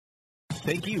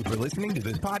Thank you for listening to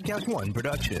this Podcast One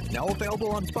production. Now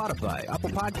available on Spotify, Apple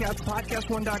Podcasts,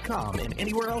 PodcastOne.com, and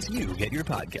anywhere else you get your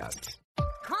podcasts.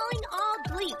 Calling all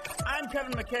Gleek. I'm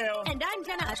Kevin McHale. And I'm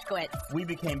Jenna Ushkowitz. We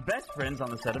became best friends on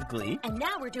the set of Glee. And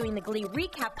now we're doing the Glee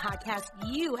recap podcast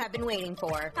you have been waiting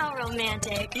for. How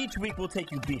romantic. Each week we'll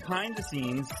take you behind the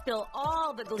scenes, spill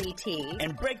all the Glee tea,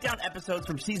 and break down episodes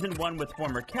from season 1 with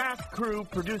former cast, crew,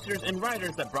 producers, and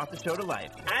writers that brought the show to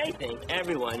life. I think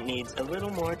everyone needs a little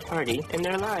more tardy in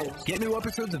their lives. Get new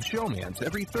episodes of Showmance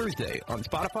every Thursday on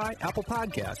Spotify, Apple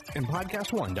Podcasts, and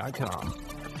PodcastOne.com.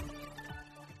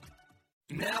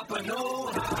 Napa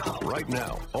know-how. Right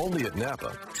now, only at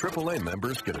Napa, AAA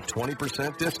members get a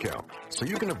 20% discount. So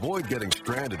you can avoid getting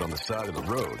stranded on the side of the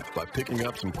road by picking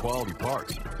up some quality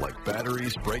parts like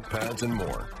batteries, brake pads, and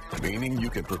more. Meaning you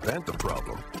can prevent the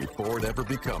problem before it ever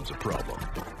becomes a problem.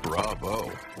 Bravo.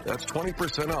 That's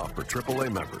 20% off for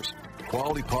AAA members.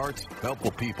 Quality parts,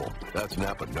 helpful people. That's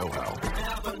Napa know-how.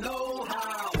 Napa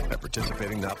know-how. At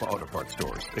participating Napa Auto Parts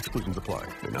stores. Exclusions apply.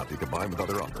 May not be combined with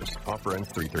other offers. Offer ends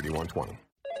 3/31/20.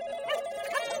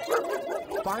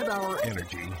 5-Hour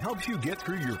Energy helps you get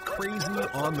through your crazy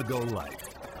on-the-go life.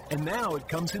 And now it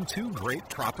comes in 2 great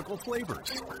tropical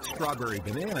flavors, strawberry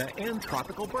banana and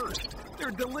tropical burst.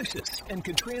 They're delicious and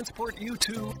can transport you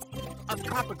to a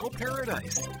tropical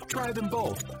paradise. Try them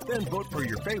both, then vote for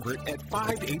your favorite at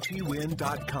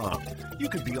 5hewin.com. You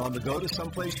could be on the go to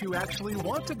someplace you actually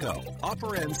want to go.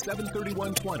 Offer ends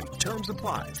 7/31/20. Terms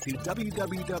apply. See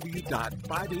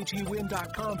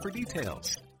www.5hewin.com for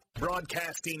details.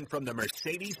 Broadcasting from the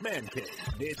Mercedes Man Cave,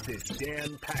 this is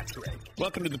Dan Patrick.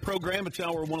 Welcome to the program. It's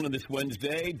hour 1 on this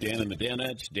Wednesday. Dan and the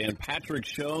Danettes, Dan Patrick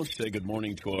Show. Say good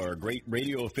morning to our great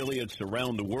radio affiliates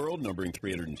around the world, numbering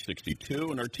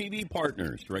 362, and our TV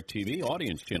partners, DirecTV,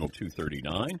 Audience Channel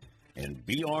 239, and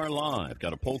BR Live.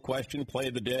 Got a poll question, play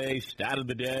of the day, stat of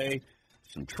the day,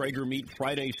 some Traeger Meat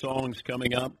Friday songs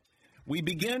coming up. We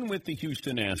begin with the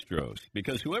Houston Astros,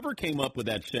 because whoever came up with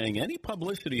that saying, any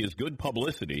publicity is good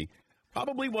publicity,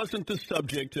 probably wasn't the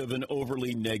subject of an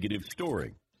overly negative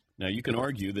story. Now, you can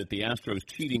argue that the Astros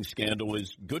cheating scandal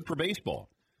is good for baseball.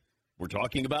 We're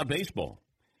talking about baseball.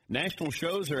 National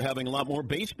shows are having a lot more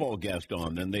baseball guests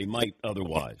on than they might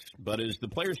otherwise. But as the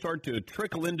players start to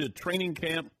trickle into training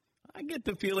camp, I get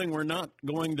the feeling we're not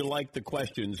going to like the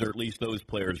questions, or at least those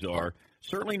players are.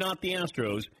 Certainly not the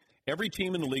Astros. Every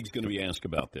team in the league is going to be asked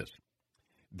about this.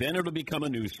 Then it'll become a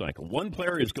news cycle. One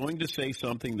player is going to say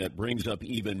something that brings up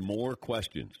even more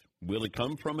questions. Will it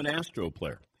come from an Astro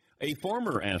player, a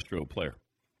former Astro player?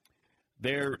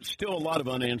 There's still a lot of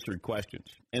unanswered questions.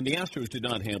 And the Astros did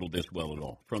not handle this well at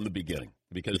all from the beginning,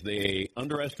 because they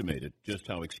underestimated just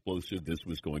how explosive this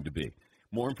was going to be.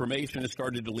 More information has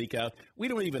started to leak out. We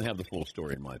don't even have the full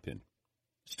story, in my opinion.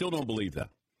 Still don't believe that.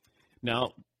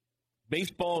 Now,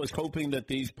 baseball is hoping that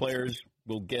these players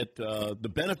will get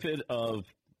the benefit of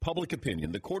public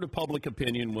opinion. The court of public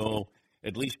opinion will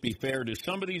at least be fair to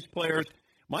some of these players.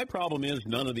 My problem is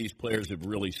none of these players have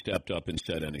really stepped up and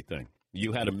said anything.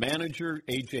 You had a manager,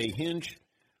 A.J. Hinch,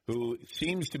 who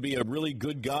seems to be a really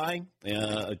good guy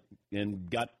and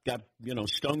got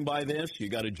stung by this. You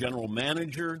got a general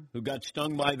manager who got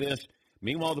stung by this.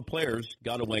 Meanwhile, the players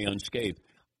got away unscathed.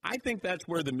 I think that's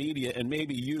where the media and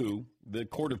maybe you, the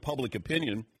court of public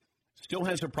opinion, still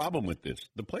has a problem with this.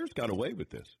 The players got away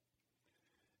with this.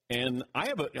 And I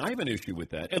have an issue with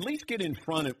that. At least get in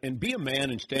front of and be a man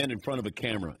and stand in front of a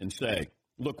camera and say,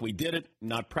 look, we did it,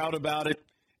 not proud about it,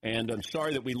 and I'm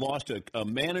sorry that we lost a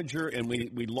manager and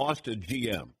we lost a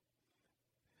GM.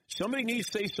 Somebody needs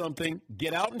to say something,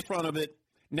 get out in front of it.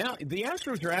 Now, the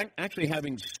Astros are actually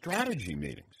having strategy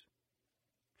meetings.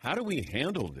 How do we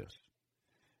handle this?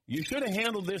 You should have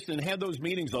handled this and had those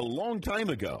meetings a long time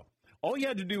ago. All you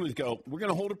had to do was go, we're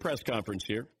going to hold a press conference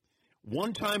here,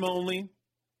 one time only,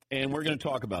 and we're going to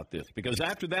talk about this. Because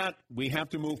after that, we have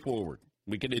to move forward.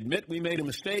 We can admit we made a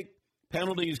mistake,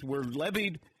 penalties were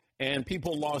levied, and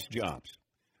people lost jobs.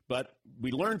 But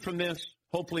we learned from this.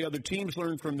 Hopefully other teams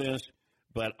learn from this.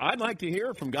 But I'd like to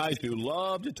hear from guys who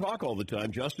love to talk all the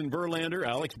time. Justin Verlander,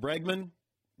 Alex Bregman,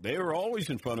 they were always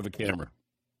in front of a camera.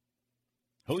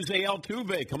 Jose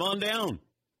Altuve, come on down.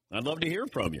 I'd love to hear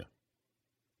from you.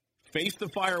 Face the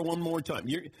fire one more time.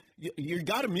 You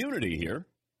got immunity here,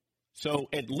 so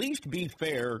at least be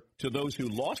fair to those who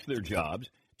lost their jobs,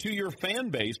 to your fan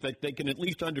base that they can at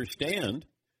least understand,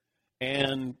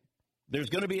 and there's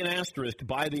going to be an asterisk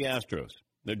by the Astros.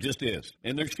 There just is,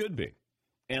 and there should be.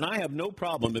 And I have no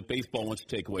problem if baseball wants to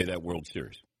take away that World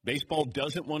Series. Baseball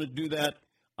doesn't want to do that.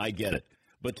 I get it.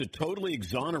 But to totally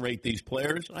exonerate these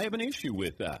players, I have an issue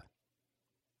with that.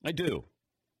 I do.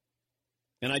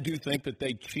 And I do think that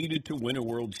they cheated to win a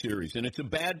World Series, and it's a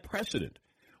bad precedent.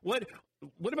 What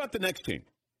about the next team?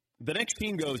 The next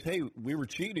team goes, hey, we were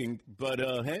cheating, but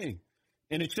hey,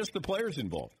 and it's just the players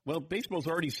involved. Well, baseball's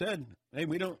already said, hey,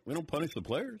 we don't punish the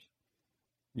players.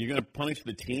 You're going to punish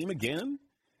the team again?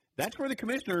 That's where the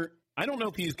commissioner, I don't know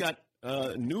if he's got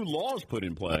new laws put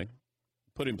in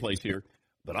place here,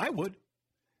 but I would.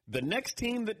 The next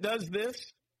team that does this,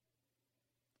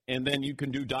 and then you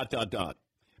can do ...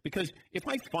 Because if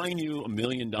I fine you $1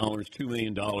 million, $2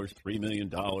 million, $3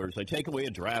 million, I take away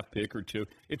a draft pick or two.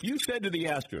 If you said to the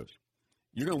Astros,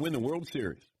 you're going to win the World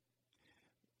Series,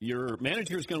 your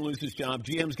manager is going to lose his job,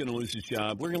 GM's going to lose his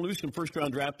job, we're going to lose some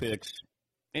first-round draft picks,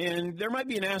 and there might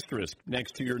be an asterisk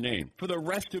next to your name for the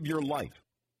rest of your life.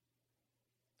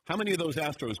 How many of those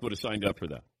Astros would have signed up for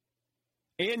that?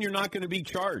 And you're not going to be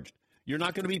charged. You're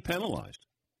not going to be penalized,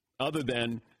 other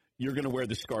than you're going to wear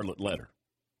the scarlet letter.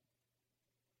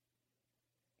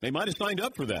 They might have signed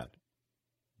up for that,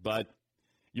 but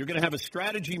you're going to have a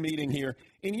strategy meeting here.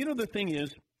 And you know the thing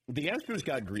is, the Astros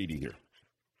got greedy here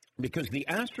because the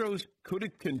Astros could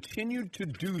have continued to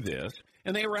do this,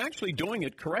 and they were actually doing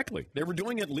it correctly. They were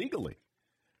doing it legally.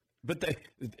 But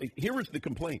here was the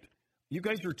complaint. You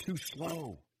guys are too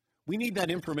slow. We need that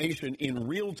information in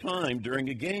real time during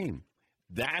a game.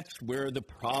 That's where the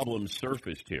problem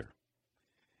surfaced here.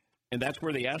 And that's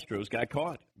where the Astros got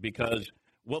caught, because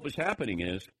what was happening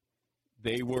is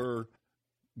they were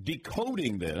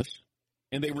decoding this,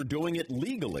 and they were doing it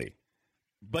legally,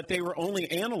 but they were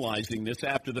only analyzing this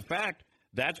after the fact.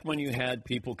 That's when you had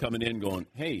people coming in going,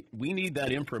 hey, we need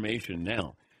that information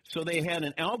now. So they had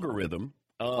an algorithm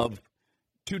to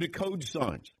decode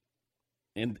signs.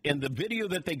 And the video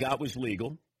that they got was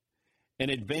legal,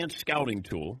 an advanced scouting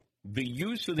tool. The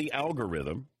use of the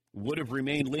algorithm would have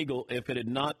remained legal if it had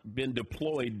not been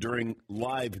deployed during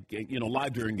live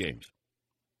during games.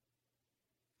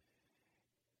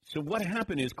 So what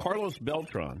happened is Carlos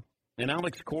Beltran and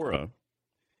Alex Cora,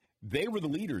 they were the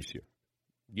leaders here.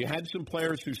 You had some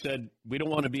players who said, we don't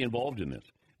want to be involved in this.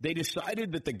 They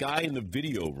decided that the guy in the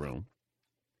video room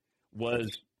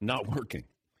was not working.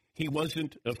 He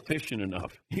wasn't efficient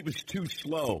enough. He was too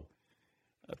slow.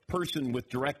 A person with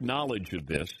direct knowledge of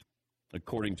this,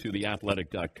 according to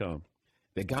theathletic.com,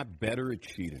 they got better at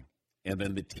cheating. And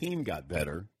then the team got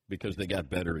better because they got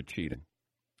better at cheating.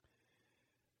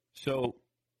 So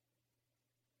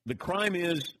the crime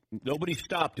is nobody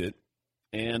stopped it,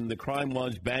 and the crime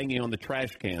was banging on the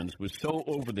trash cans was so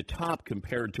over the top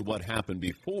compared to what happened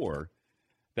before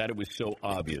that it was so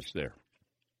obvious there.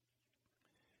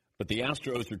 But the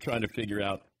Astros are trying to figure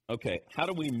out, okay, how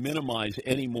do we minimize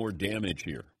any more damage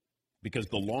here? Because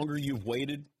the longer you've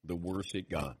waited, the worse it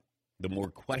got, the more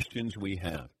questions we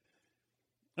have.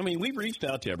 I mean, we've reached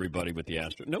out to everybody with the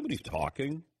Astros. Nobody's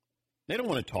talking. They don't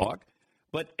want to talk.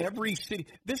 But every city,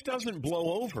 this doesn't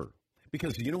blow over.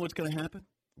 Because you know what's going to happen?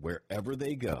 Wherever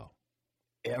they go,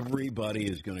 everybody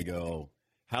is going to go,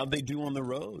 how'd they do on the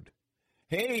road?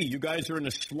 Hey, you guys are in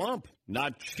a slump,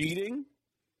 not cheating.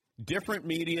 Different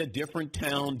media, different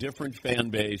town, different fan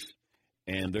base,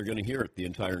 and they're going to hear it the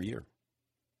entire year.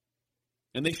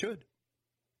 And they should.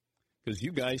 Because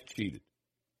you guys cheated.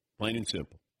 Plain and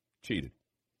simple. Cheated.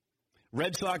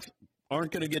 Red Sox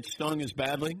aren't going to get stung as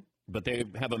badly, but they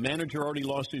have a manager already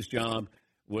lost his job.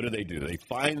 What do? They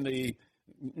fine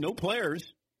no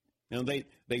players. You know,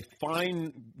 they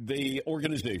fine the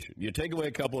organization. You take away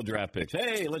a couple of draft picks.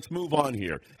 Hey, let's move on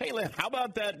here. Hey, how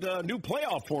about that new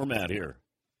playoff format here?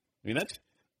 I mean,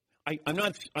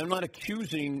 I'm not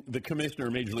accusing the commissioner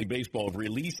of Major League Baseball of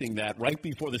releasing that right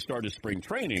before the start of spring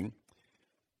training,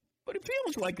 but it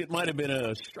feels like it might have been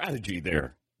a strategy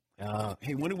there.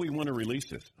 Hey, when do we want to release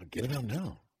this? Get it out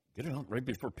now. Get it out right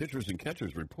before pitchers and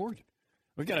catchers report.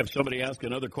 We've got to have somebody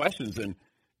asking other questions. And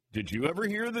did you ever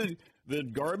hear the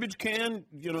garbage can,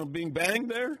 being banged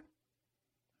there?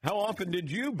 How often did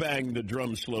you bang the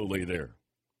drum slowly there?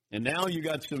 And now you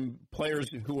got some players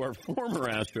who are former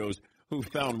Astros who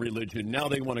found religion. Now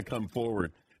they want to come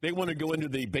forward. They want to go into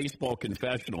the baseball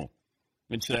confessional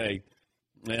and say,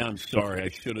 I'm sorry, I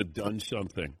should have done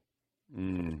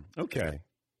something. Okay.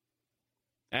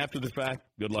 After the fact,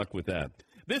 good luck with that.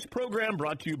 This program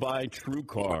brought to you by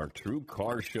TrueCar.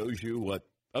 TrueCar shows you what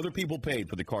other people paid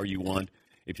for the car you want.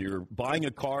 If you're buying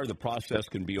a car, the process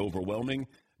can be overwhelming.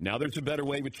 Now there's a better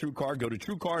way with TrueCar. Go to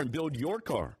TrueCar and build your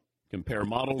car. Compare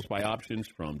models by options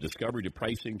from discovery to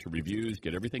pricing to reviews.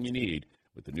 Get everything you need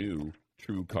with the new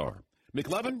TrueCar.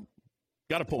 McLevin,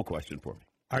 got a poll question for me.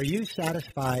 Are you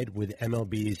satisfied with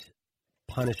MLB's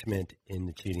punishment in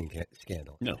the cheating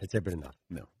scandal? No. Has there been enough?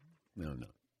 No.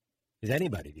 Is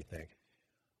anybody, do you think?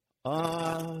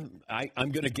 I'm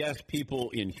going to guess people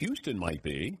in Houston might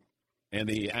be, and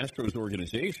the Astros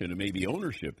organization, and maybe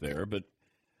ownership there. But,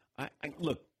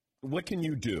 look, what can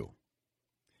you do?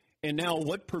 And now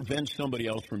what prevents somebody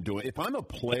else from doing it? If I'm a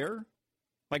player,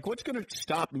 like what's going to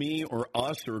stop me or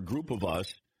us or a group of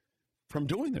us from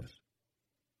doing this?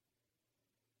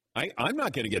 I'm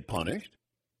not going to get punished.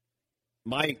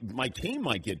 My team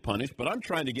might get punished, but I'm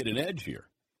trying to get an edge here.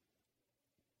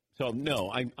 So,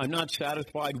 no, I'm not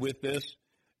satisfied with this.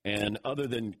 And other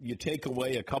than you take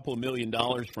away a couple of $1 million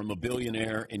from a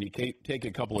billionaire and you take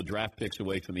a couple of draft picks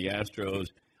away from the Astros,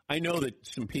 I know that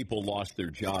some people lost their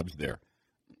jobs there.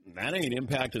 That ain't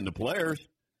impacting the players.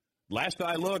 Last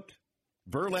I looked,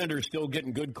 Verlander's still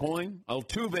getting good coin.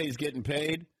 Altuve's getting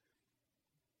paid.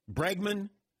 Bregman,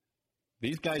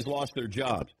 these guys lost their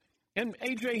jobs. And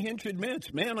A.J. Hinch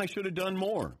admits, man, I should have done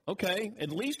more. Okay,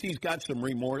 at least he's got some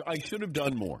remorse. I should have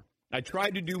done more. I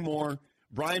tried to do more.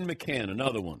 Brian McCann,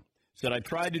 another one, said I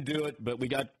tried to do it, but we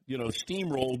got,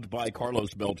 steamrolled by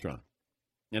Carlos Beltran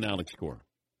and Alex Cora.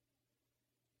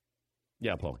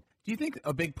 Yeah, Paul. Do you think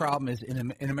a big problem is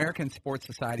in American sports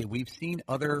society, we've seen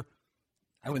other,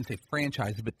 I wouldn't say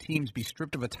franchises, but teams be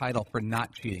stripped of a title for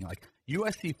not cheating? Like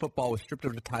USC football was stripped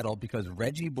of a title because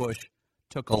Reggie Bush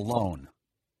took a loan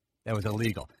that was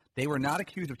illegal. They were not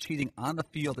accused of cheating on the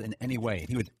field in any way.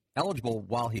 He was eligible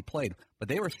while he played, but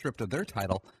they were stripped of their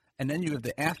title. And then you have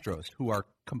the Astros, who are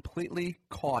completely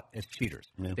caught as cheaters.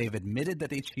 Yeah. They've admitted that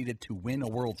they cheated to win a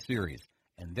World Series,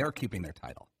 and they're keeping their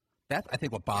title. That's, I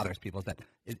think, what bothers people is that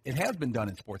it has been done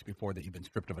in sports before that you've been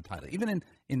stripped of a title. Even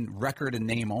in record and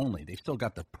name only, they still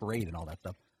got the parade and all that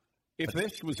stuff. If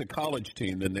this was a college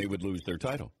team, then they would lose their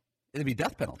title. It'd be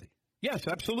death penalty. Yes,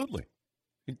 absolutely.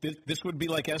 This would be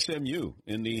like SMU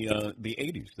in the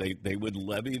 80s. They would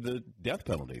levy the death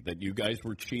penalty that you guys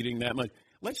were cheating that much.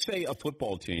 Let's say a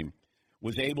football team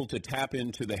was able to tap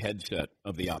into the headset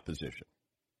of the opposition.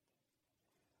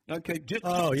 Okay.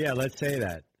 Let's say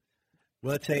that.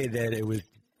 Let's say that it was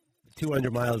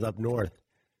 200 miles up north.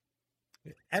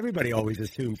 Everybody always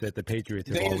assumes that the Patriots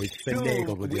have always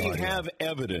finagled with the audio. We have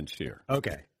evidence here.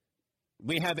 Okay.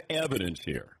 We have evidence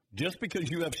here. Just because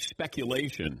you have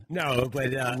speculation,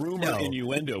 rumor,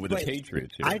 innuendo with the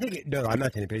Patriots here. I think I'm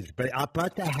not saying the Patriots,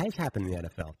 but that has happened in the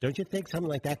NFL. Don't you think something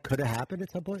like that could have happened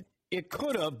at some point? It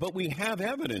could have, but we have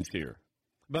evidence here.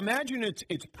 But imagine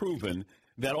it's proven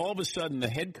that all of a sudden the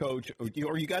head coach,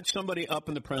 or you got somebody up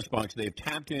in the press box, they've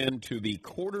tapped into the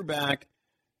quarterback,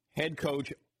 head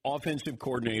coach, offensive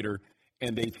coordinator,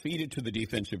 and they feed it to the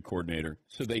defensive coordinator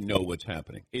so they know what's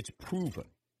happening. It's proven.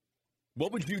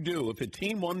 What would you do if a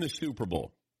team won the Super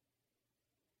Bowl?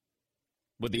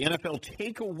 Would the NFL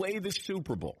take away the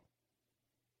Super Bowl?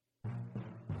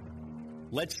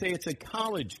 Let's say it's a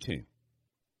college team.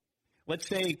 Let's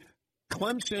say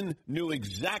Clemson knew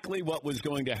exactly what was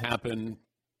going to happen,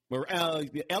 or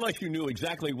LSU knew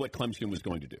exactly what Clemson was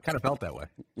going to do. Kind of felt that way.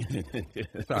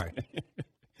 Sorry.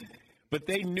 But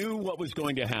they knew what was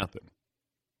going to happen.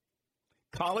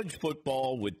 College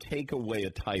football would take away a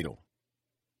title.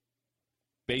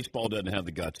 Baseball doesn't have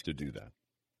the guts to do that.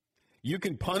 You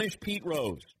can punish Pete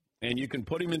Rose, and you can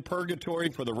put him in purgatory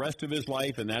for the rest of his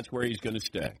life, and that's where he's going to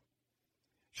stay.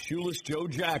 Shoeless Joe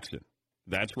Jackson,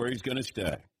 that's where he's going to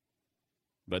stay.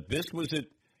 But this was it.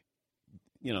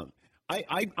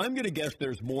 I'm going to guess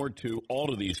there's more to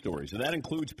all of these stories, and that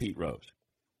includes Pete Rose.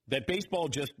 That baseball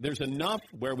there's enough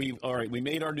where we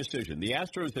made our decision. The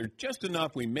Astros, they're just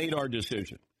enough, we made our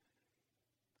decision.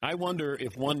 I wonder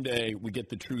if one day we get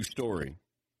the true story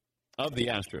of the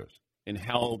Astros and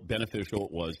how beneficial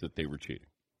it was that they were cheating.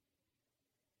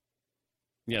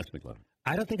 Yes, McLeod.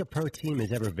 I don't think a pro team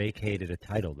has ever vacated a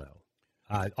title, though.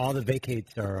 All the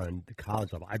vacates are on the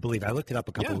college level. I believe. I looked it up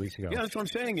a couple of weeks ago. Yeah, that's what I'm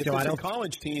saying. If it's a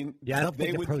college team, I don't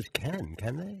think the pros can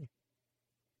they?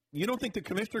 You don't think the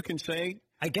commissioner can say?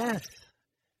 I guess.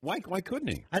 Why couldn't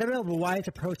he? I don't know, but why has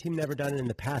a pro team never done it in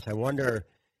the past? I wonder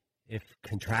if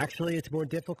contractually it's more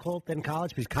difficult than college,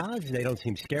 because college, they don't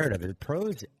seem scared of it.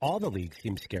 Pros, all the leagues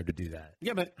seem scared to do that.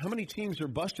 Yeah, but how many teams are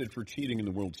busted for cheating in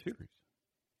the World Series?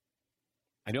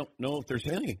 I don't know if there's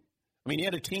any. I mean, you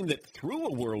had a team that threw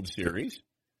a World Series,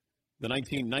 the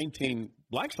 1919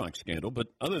 Black Sox scandal, but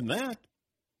other than that,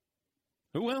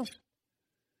 who else?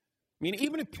 I mean,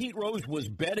 even if Pete Rose was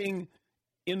betting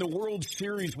in the World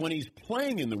Series when he's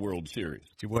playing in the World Series.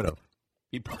 He would have.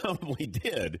 He probably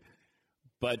did.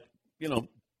 But,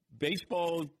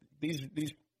 baseball, these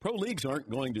Pro leagues aren't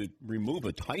going to remove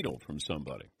a title from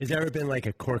somebody. Has there ever been like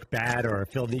a cork bat or a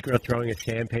Phil Niekro throwing a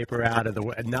sandpaper out of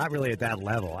the – not really at that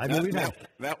level. I mean,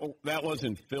 that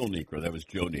wasn't Phil Niekro. That was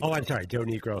Joe Niekro. Oh, I'm sorry, Joe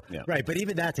Niekro. Yeah. Right, but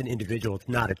even that's an individual. It's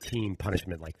not a team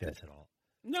punishment like this at all.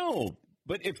 No,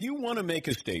 but if you want to make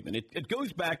a statement, it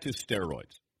goes back to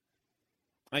steroids.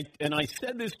 I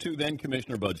said this to then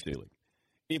Commissioner Bud Selig.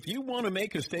 If you want to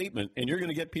make a statement and you're going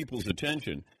to get people's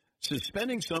attention,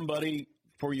 suspending somebody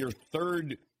for your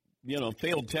third –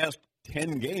 failed test,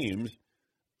 10 games,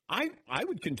 I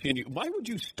would continue. Why would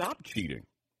you stop cheating?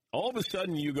 All of a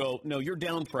sudden you go, no, you're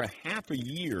down for a half a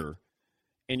year,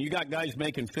 and you got guys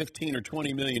making $15 or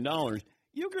 $20 million.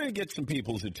 You're going to get some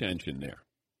people's attention there.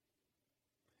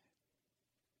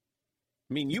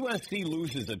 I mean, USC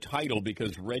loses a title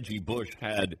because Reggie Bush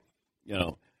had,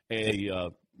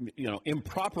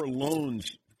 improper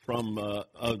loans from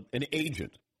an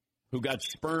agent who got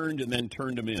spurned and then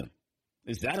turned him in.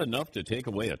 Is that enough to take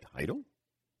away a title?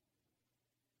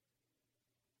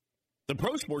 The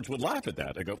pro sports would laugh at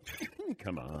that. They go,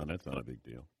 come on, that's not a big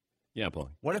deal. Yeah,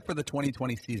 Paul. What if for the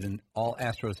 2020 season, all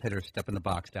Astros hitters step in the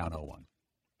box down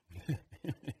 0-1?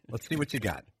 Let's see what you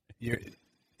got.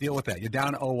 Deal with that. You're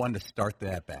down 0-1 to start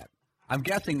the at-bat. I'm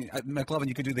guessing, McLovin,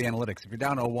 you could do the analytics. If you're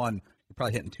down 0-1, you're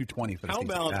probably hitting 220 for the season.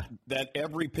 How about that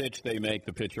every pitch they make,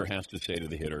 the pitcher has to say to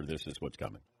the hitter, this is what's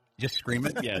coming. Just scream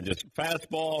it? Yeah, just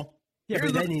fastball. Yeah,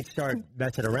 but then you start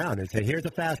messing around and say, here's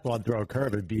a fastball and throw a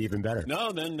curve. It'd be even better. No,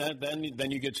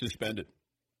 then you get suspended.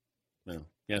 No.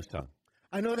 Yes, Tom.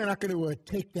 I know they're not going to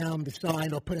take down the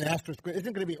sign or put an asterisk. Isn't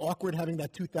it going to be awkward having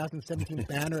that 2017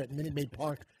 banner at Minute Maid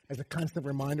Park as a constant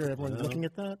reminder everyone's looking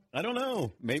at that? I don't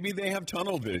know. Maybe they have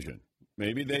tunnel vision.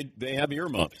 Maybe they have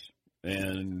earmuffs.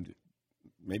 And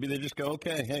maybe they just go,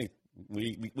 okay, hey,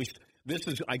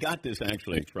 I got this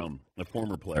actually from a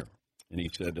former player. And he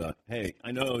said, hey,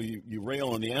 I know you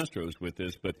rail on the Astros with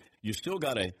this, but you still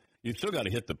got to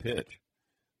hit the pitch.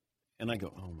 And I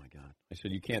go, oh, my God. I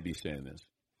said, you can't be saying this.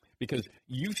 Because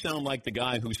you sound like the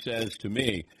guy who says to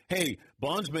me, hey,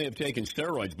 Bonds may have taken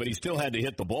steroids, but he still had to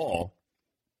hit the ball.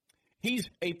 He's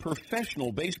a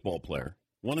professional baseball player,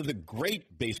 one of the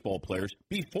great baseball players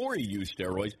before he used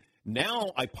steroids.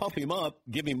 Now I puff him up,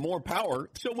 give him more power,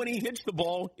 so when he hits the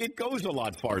ball, it goes a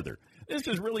lot farther. This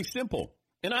is really simple.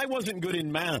 And I wasn't good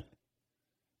in math,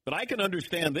 but I can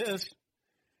understand this.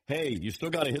 Hey, you still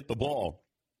got to hit the ball.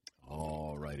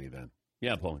 All righty then.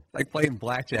 Yeah, Paul. Like playing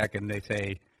blackjack, and they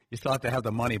say you still have to have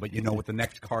the money, but you know what the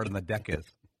next card on the deck is.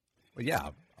 Well, yeah,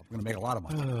 I'm going to make a lot of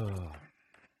money.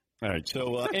 All right,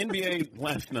 so NBA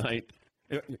last night.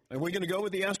 Are we going to go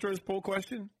with the Astros poll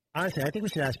question? Honestly, I think we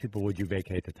should ask people, would you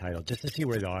vacate the title, just to see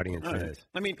where the audience is.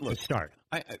 I mean, look. Let's start.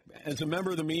 As a member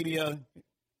of the media,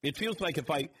 it feels like if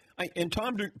and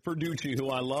Tom Verducci, who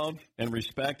I love and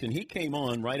respect, and he came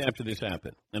on right after this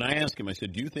happened. And I asked him, I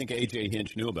said, do you think A.J.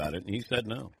 Hinch knew about it? And he said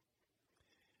no.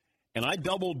 And I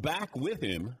doubled back with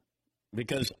him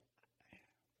because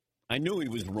I knew he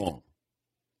was wrong.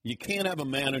 You can't have a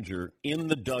manager in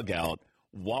the dugout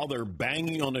while they're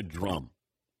banging on a drum.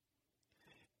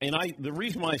 And the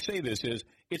reason why I say this is,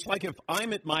 it's like if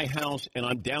I'm at my house and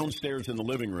I'm downstairs in the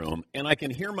living room and I can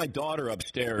hear my daughter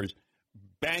upstairs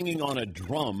banging on a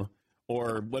drum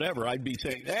or whatever, I'd be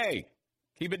saying, hey,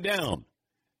 keep it down.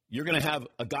 You're going to have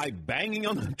a guy banging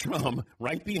on the drum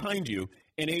right behind you,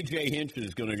 and A.J. Hinch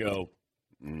is going to go,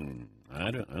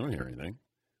 I don't hear anything.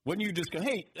 Wouldn't you just go,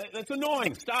 hey, that's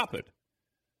annoying, stop it?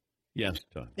 Yes,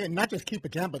 Tom. Yeah, not just keep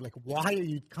it down, but, why are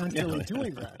you constantly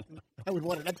doing that? I would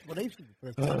want an explanation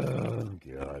for that. Oh,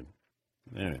 God.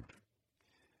 All right.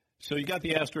 So you got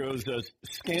the Astros'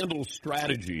 scandal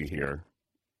strategy here.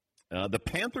 The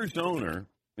Panthers owner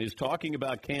is talking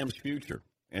about Cam's future,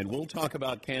 and we'll talk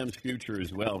about Cam's future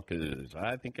as well because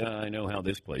I think I know how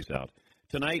this plays out.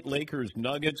 Tonight, Lakers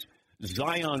Nuggets.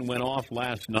 Zion went off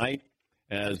last night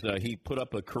as he put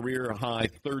up a career-high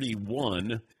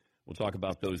 31. We'll talk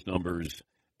about those numbers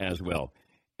as well.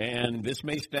 And this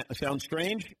may sound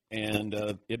strange, and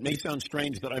it may sound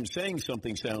strange that I'm saying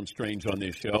something sounds strange on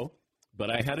this show, but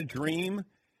I had a dream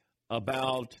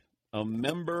about a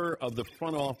member of the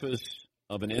front office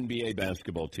of an NBA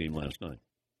basketball team last night.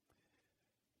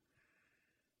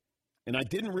 And I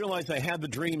didn't realize I had the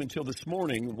dream until this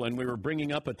morning when we were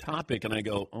bringing up a topic, and I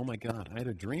go, oh, my God, I had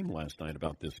a dream last night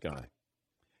about this guy.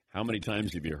 How many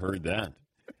times have you heard that?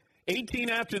 18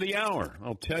 after the hour.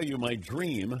 I'll tell you my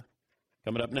dream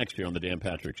coming up next year on The Dan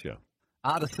Patrick Show.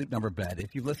 Out of Sleep Number Bed.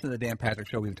 If you listen to The Dan Patrick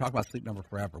Show, we've been talking about Sleep Number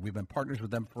forever. We've been partners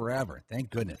with them forever. Thank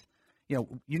goodness.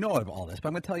 You know of all this, but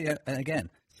I'm going to tell you again,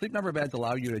 Sleep Number beds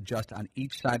allow you to adjust on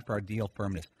each side for ideal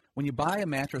firmness. When you buy a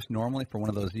mattress normally for one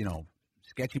of those,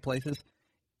 sketchy places,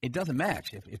 it doesn't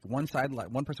match. If one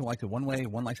person likes it one way,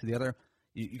 one likes it the other,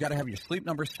 you got to have your sleep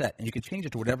number set, and you can change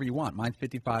it to whatever you want. Mine's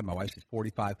 55, my wife's is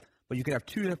 45, but you could have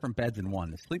 2 different beds in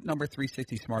one. The Sleep Number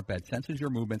 360 smart bed senses your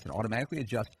movements and automatically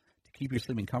adjusts to keep you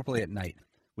sleeping comfortably at night.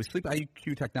 With Sleep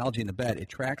IQ technology in the bed, it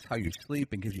tracks how you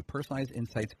sleep and gives you personalized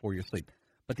insights for your sleep.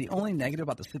 But the only negative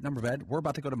about the Sleep Number bed, we're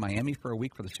about to go to Miami for a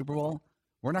week for the Super Bowl.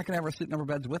 We're not going to have our Sleep Number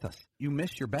beds with us. You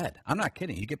miss your bed. I'm not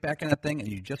kidding. You get back in that thing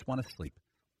and you just want to sleep.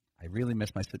 I really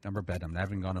miss my Sleep Number bed. I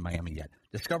haven't gone to Miami yet.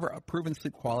 Discover a proven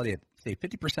sleep quality at save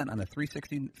 50% on the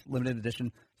 360 limited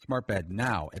edition smart bed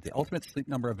now at the Ultimate Sleep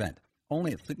Number event.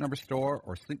 Only at Sleep Number store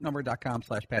or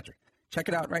sleepnumber.com/Patrick. Check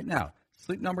it out right now.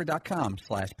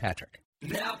 sleepnumber.com/Patrick.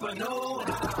 Napa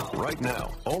know-how. Right now,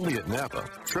 only at Napa,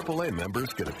 AAA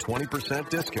members get a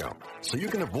 20% discount. So you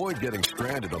can avoid getting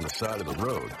stranded on the side of the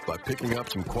road by picking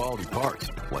up some quality parts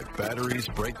like batteries,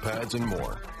 brake pads, and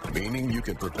more. Meaning you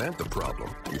can prevent the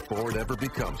problem before it ever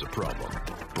becomes a problem.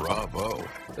 Bravo.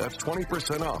 That's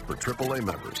 20% off for AAA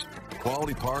members.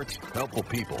 Quality parts, helpful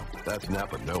people. That's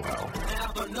Napa know-how.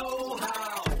 Napa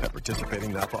know-how. At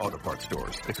participating Napa Auto Parts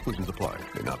stores. Exclusions apply.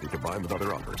 May not be combined with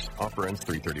other offers. Offer ends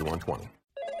 3/31/20.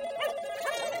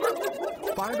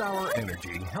 5-Hour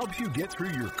Energy helps you get through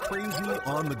your crazy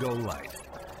on-the-go life.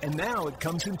 And now it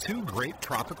comes in 2 great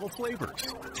tropical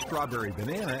flavors, Strawberry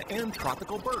Banana and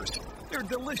Tropical Burst. They're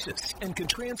delicious and can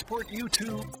transport you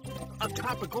to a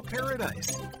tropical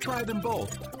paradise. Try them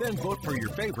both, then vote for your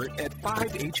favorite at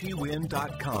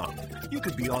 5HEWin.com. You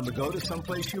could be on the go to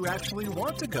someplace you actually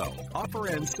want to go. Offer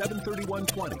ends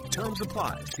 7/31/20. Terms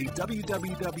apply. See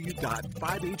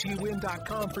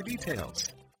www.5HEWin.com for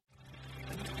details.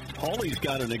 Paulie's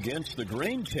got an against the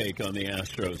grain take on the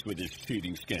Astros with his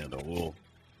cheating scandal.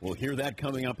 We'll hear that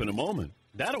coming up in a moment.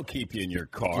 That'll keep you in your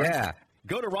car. Yeah.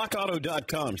 Go to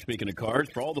rockauto.com. Speaking of cars,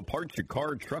 for all the parts your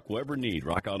car or truck will ever need,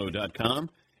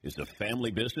 rockauto.com is a family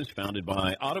business founded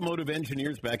by automotive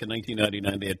engineers back in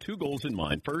 1999. They had 2 goals in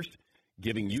mind. First,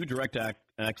 giving you direct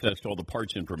access to all the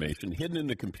parts information hidden in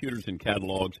the computers and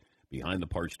catalogs behind the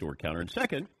parts store counter. And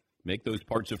second, make those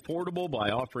parts affordable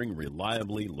by offering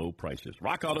reliably low prices.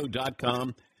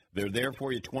 RockAuto.com. They're there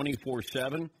for you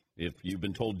 24/7. If you've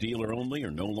been told dealer only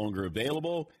or no longer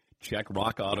available, check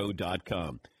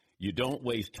RockAuto.com. You don't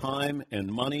waste time and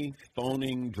money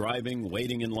phoning, driving,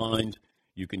 waiting in lines.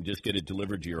 You can just get it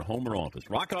delivered to your home or office.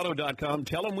 RockAuto.com.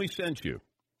 Tell them we sent you.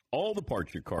 All the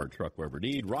parts your car or truck will ever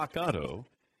need.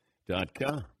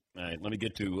 RockAuto.com. All right, let me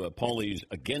get to Paulie's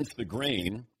Against the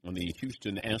Grain on the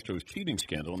Houston Astros cheating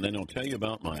scandal, and then I'll tell you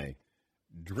about my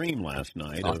dream last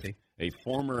night of a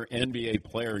former NBA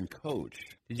player and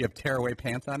coach. Did you have tearaway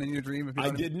pants on in your dream?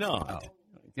 I did not. Oh.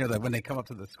 You know, when they come up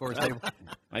to the scores table?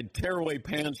 I'd tearaway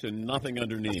pants and nothing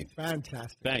underneath.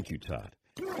 Fantastic. Thank you, Todd.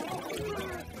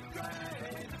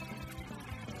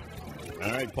 All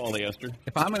right, polyester.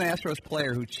 If I'm an Astros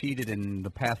player who cheated in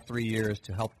the past 3 years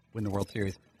to help win the World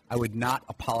Series, I would not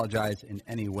apologize in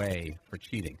any way for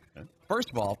cheating. Okay.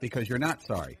 First of all, because you're not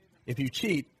sorry. If you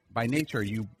cheat, by nature,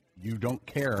 you don't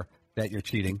care that you're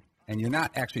cheating, and you're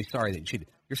not actually sorry that you cheated.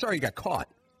 You're sorry you got caught,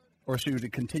 or should you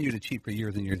continue to cheat for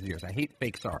years and years and years. I hate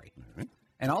fake sorry. Mm-hmm.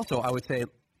 And also, I would say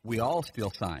we all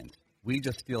steal signs. We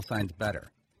just steal signs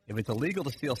better. If it's illegal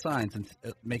to steal signs, then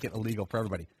make it illegal for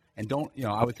everybody. And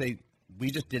I would say we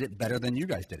just did it better than you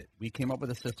guys did it. We came up with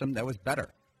a system that was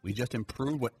better. We just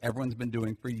improved what everyone's been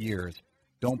doing for years.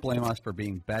 Don't blame us for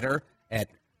being better at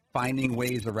finding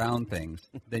ways around things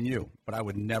than you. But I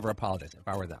would never apologize if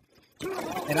I were them.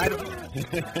 And I don't.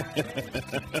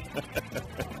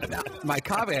 Now, my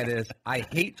caveat is I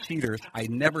hate cheaters. I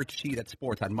never cheat at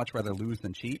sports. I'd much rather lose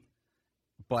than cheat.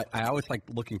 But I always like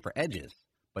looking for edges,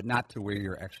 but not to where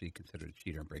you're actually considered a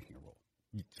cheater and breaking a rule.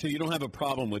 So you don't have a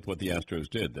problem with what the Astros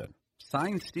did then?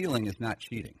 Sign stealing is not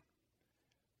cheating.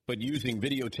 But using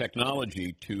video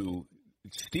technology to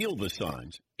steal the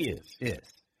signs is.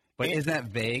 But is that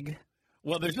vague?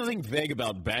 Well, there's nothing vague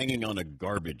about banging on a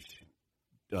garbage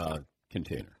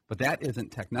container. But that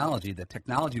isn't technology. The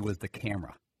technology was the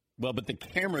camera. Well, but the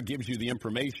camera gives you the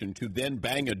information to then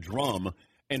bang a drum,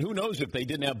 and who knows if they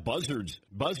didn't have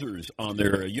buzzers on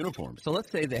their uniforms. So let's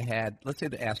say the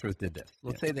Astros did this.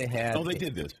 Let's say they had. Oh, they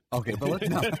did this. Okay, but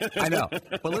I know.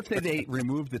 But let's say they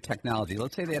removed the technology.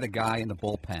 Let's say they had a guy in the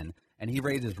bullpen, and he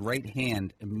raised his right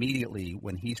hand immediately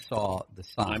when he saw the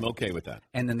sign. I'm okay with that.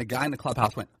 And then the guy in the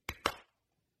clubhouse went,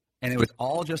 and it was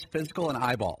all just physical and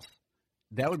eyeballs.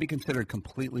 That would be considered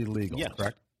completely legal, yes.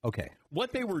 Correct? Okay.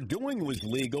 What they were doing was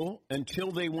legal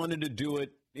until they wanted to do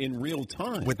it in real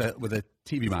time with a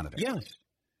TV monitor. Yes,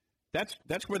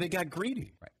 that's where they got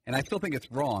greedy. Right. And I still think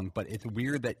it's wrong, but it's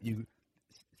weird that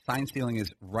sign stealing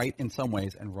is right in some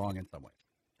ways and wrong in some ways.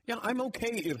 Yeah, I'm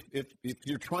okay if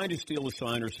you're trying to steal a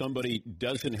sign or somebody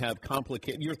doesn't have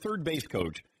complicated. Your third base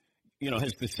coach,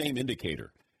 has the same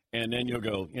indicator, and then you'll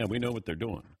go, yeah, we know what they're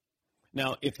doing.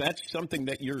 Now, if that's something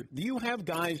that you have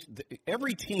guys.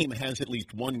 Every team has at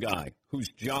least one guy whose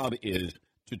job is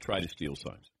to try to steal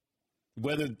signs.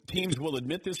 Whether teams will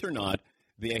admit this or not,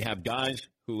 they have guys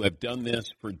who have done this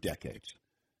for decades,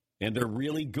 and they're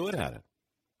really good at it.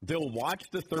 They'll watch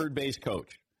the third base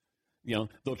coach.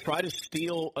 They'll try to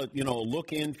steal, a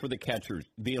look in for the catchers,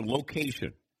 the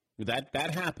location. That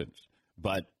happens.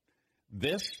 But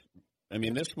this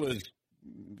was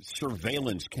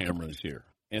surveillance cameras here.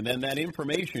 And then that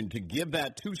information, to give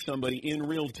that to somebody in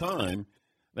real time,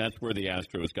 that's where the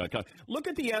Astros got caught. Look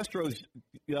at the Astros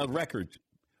records.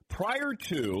 Prior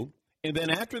to, and then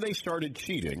after they started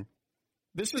cheating,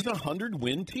 this is a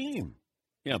 100-win team.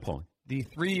 Yeah, Paul. The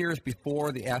 3 years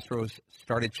before the Astros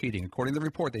started cheating, according to the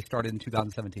report, they started in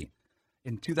 2017.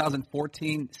 In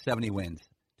 2014, 70 wins.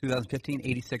 2015,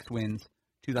 86 wins.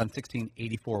 2016,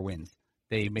 84 wins.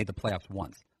 They made the playoffs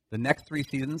once. The next 3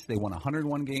 seasons, they won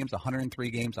 101 games, 103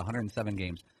 games, 107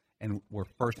 games, and were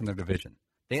first in their division.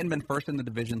 They hadn't been first in the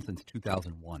division since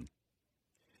 2001.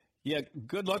 Yeah,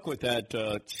 good luck with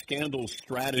that scandal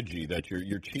strategy, that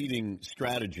your cheating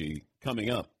strategy coming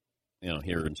up,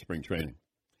 here in spring training.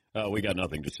 We got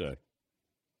nothing to say.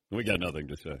 We got nothing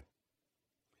to say.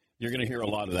 You're going to hear a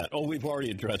lot of that. Oh, we've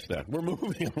already addressed that. We're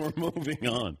moving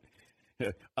on.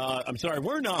 I'm sorry,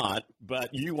 we're not, but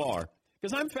you are,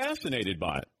 because I'm fascinated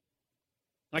by it.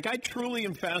 Like, I truly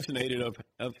am fascinated of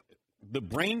the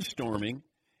brainstorming,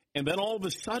 and then all of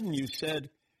a sudden you said,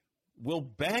 we'll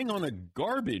bang on a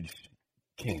garbage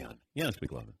can. Yes,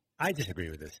 McLovin. I disagree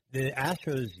with this. The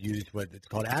Astros used what it's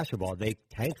called Astro Ball. They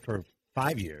tanked for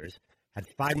 5 years, had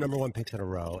 5 number 1 picks in a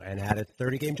row, and had a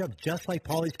 30-game jump, just like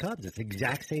Paulie's Cubs. It's the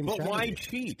exact same strategy. But why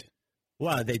cheat?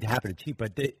 Well, they happen to cheat,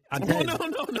 but No,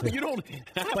 you don't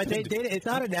have but to. It's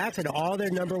not an accident. All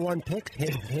their number 1 picks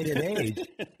hit an age.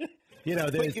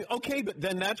 But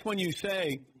then that's when you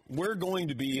say, we're going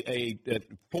to be a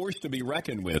force to be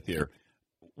reckoned with here.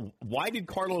 Why did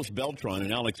Carlos Beltran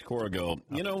and Alex Cora go,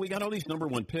 we got all these number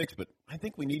 1 picks, but I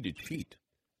think we need to cheat?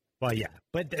 Well, yeah,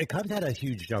 but the Cubs had a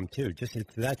huge jump too.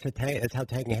 That's how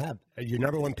tanking happens. Your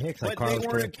number 1 picks, like Carlos. But they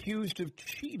weren't accused of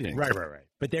cheating. Right.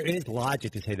 But there is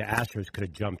logic to say the Astros could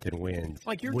have jumped and wins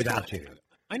without cheating.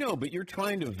 I know, but you're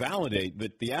trying to validate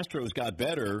that the Astros got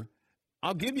better.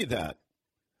 I'll give you that.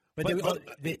 But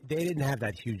they didn't have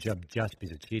that huge jump just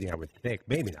because of cheating, I would think.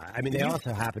 Maybe not. I mean, they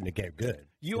also happened to get good.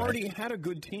 You already had a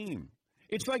good team.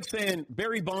 It's like saying,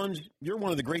 Barry Bonds, you're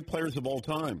one of the great players of all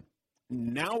time.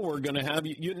 Now we're going to have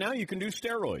you. Now you can do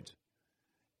steroids.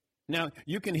 Now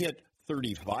you can hit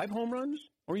 35 home runs,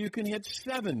 or you can hit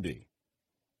 70.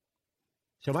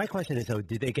 So my question is, though,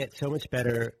 did they get so much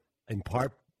better in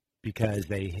part because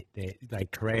they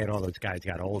like Correa and all those guys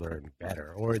got older and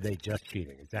better, or are they just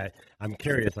cheating? I'm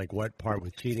curious, like what part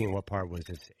was cheating and what part was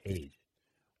just age?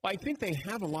 I think they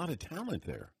have a lot of talent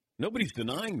there. Nobody's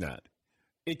denying that.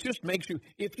 It just makes you.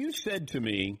 If you said to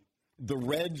me, the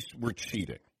Reds were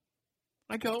cheating,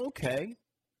 I go, okay,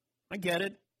 I get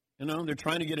it. They're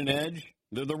trying to get an edge.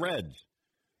 They're the Reds.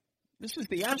 This is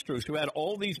the Astros, who had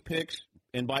all these picks,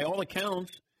 and by all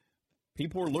accounts,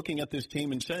 people are looking at this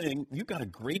team and saying, you've got a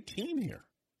great team here.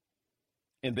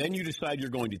 And then you decide you're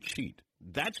going to cheat.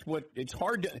 That's what – it's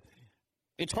hard to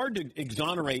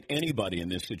exonerate anybody in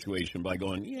this situation by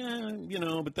going,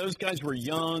 but those guys were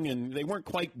young and they weren't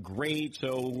quite great,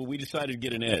 so we decided to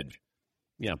get an edge.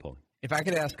 Yeah, Paul. If I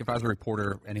could ask, if I was a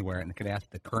reporter anywhere and could ask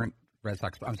the current the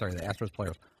Astros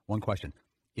players one question.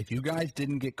 If you guys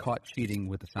didn't get caught cheating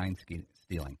with the sign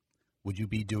stealing, would you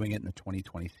be doing it in the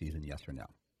 2020 season, yes or no?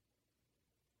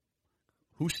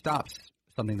 Who stops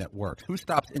something that works? Who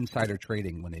stops insider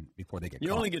trading before they get caught?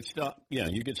 You only get stopped. Yeah,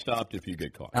 you get stopped if you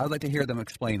get caught. I would like to hear them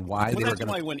explain why they were going to.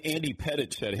 That's why when Andy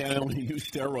Pettitte said, hey, I only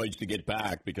used steroids to get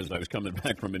back because I was coming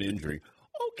back from an injury.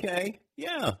 Okay,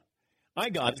 yeah, I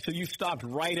got it. So you stopped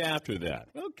right after that.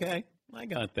 Okay, I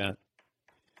got that.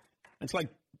 It's like,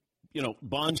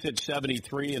 Bonds hit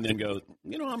 73 and then goes,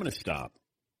 I'm going to stop.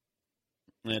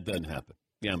 And that doesn't happen.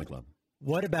 Yeah, McLovin.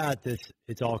 What about this,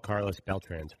 it's all Carlos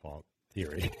Beltran's fault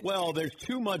theory? Well, there's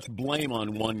too much blame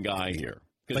on one guy here.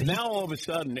 Because now all of a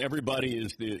sudden everybody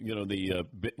is the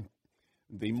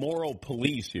moral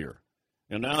police here.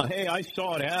 And now, hey, I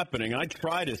saw it happening. I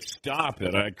tried to stop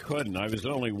it. I couldn't. I was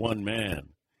only one man.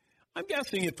 I'm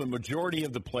guessing if a majority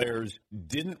of the players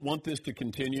didn't want this to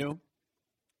continue,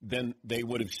 then they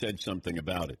would have said something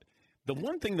about it. The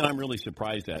one thing that I'm really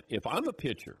surprised at, if I'm a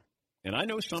pitcher and I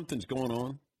know something's going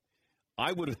on,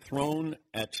 I would have thrown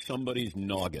at somebody's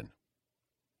noggin.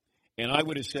 And I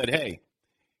would have said, hey,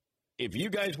 if you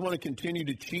guys want to continue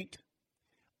to cheat,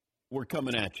 we're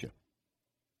coming at you.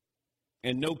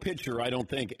 And no pitcher, I don't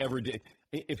think, ever did.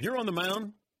 If you're on the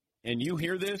mound and you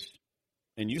hear this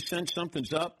and you sense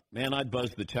something's up, man, I'd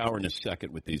buzz the tower in a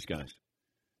second with these guys.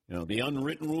 You know, the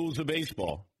unwritten rules of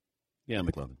baseball. Yeah,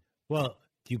 McLovin. Well,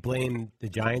 do you blame the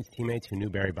Giants teammates who knew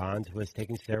Barry Bonds was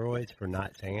taking steroids for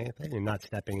not saying anything and not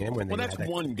stepping in when they that's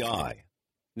one guy.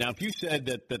 Now, if you said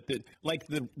that like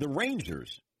the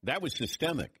Rangers, that was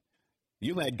systemic.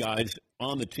 You had guys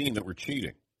on the team that were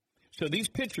cheating. So these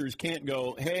pitchers can't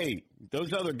go, hey,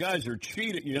 those other guys are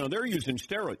cheating. You know, they're using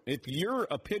steroids. If you're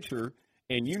a pitcher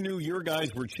and you knew your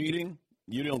guys were cheating,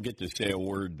 you don't get to say a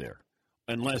word there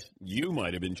unless you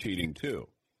might have been cheating too.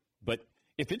 But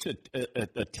if it's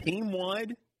a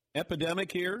team-wide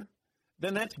epidemic here,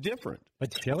 then that's different.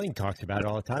 But Schilling talks about it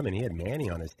all the time, and he had Manny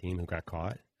on his team who got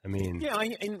caught. I mean, yeah,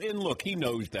 and look, he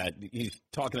knows that. He's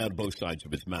talking out of both sides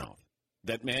of his mouth.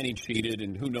 That Manny cheated,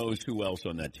 and who knows who else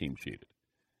on that team cheated.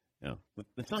 Now,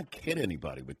 let's not kid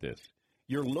anybody with this.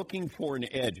 You're looking for an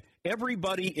edge.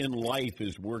 Everybody in life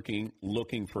is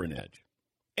looking for an edge.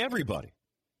 Everybody.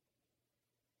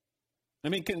 I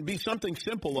mean, it can be something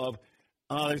simple of,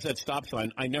 there's that stop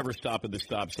sign. I never stop at the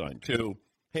stop sign. To,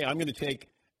 hey, I'm going to take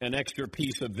an extra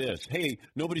piece of this. Hey,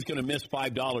 nobody's going to miss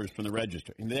 $5 from the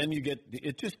register. And then you get,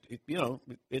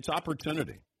 it's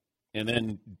opportunity. And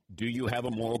then do you have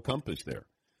a moral compass there?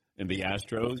 And the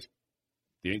Astros,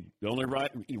 the only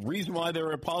reason why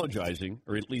they're apologizing,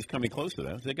 or at least coming close to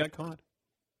that, is they got caught.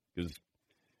 Because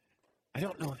I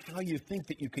don't know how you think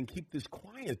that you can keep this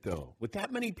quiet, though, with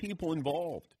that many people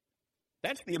involved.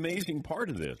 That's the amazing part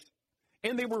of this.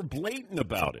 And they were blatant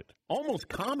about it, almost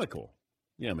comical.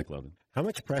 Yeah, McLovin. How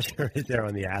much pressure is there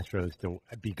on the Astros to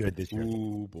be good this year?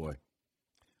 Ooh, boy.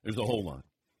 There's a whole lot.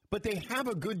 But they have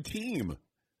a good team.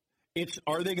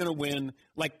 Are they going to win?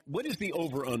 Like, what is the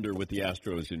over-under with the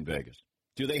Astros in Vegas?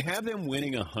 Do they have them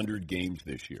winning 100 games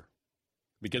this year?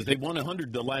 Because they've won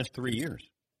 100 the last 3 years.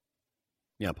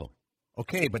 Yeah, Paul.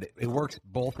 Okay, but it works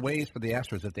both ways for the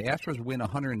Astros. If the Astros win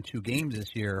 102 games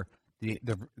this year,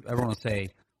 everyone will say,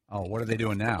 oh, what are they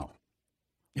doing now?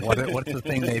 What's the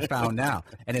thing they found now?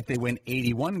 And if they win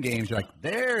 81 games, you're like,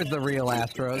 there's the real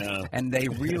Astros. Yeah. And they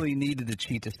really needed to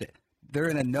cheat to stay. They're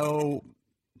in a no-win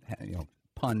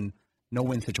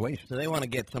situation. So they want to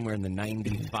get somewhere in the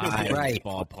 95 right.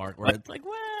 ballpark where it's like,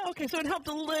 well, okay, so it helped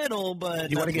a little,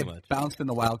 but you want to get bounced in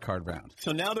the wild card round.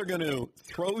 So now they're going to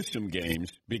throw some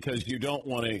games because we don't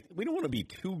want to be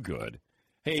too good.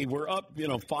 Hey, we're up,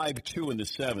 5-2 in the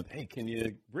seventh. Hey, can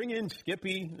you bring in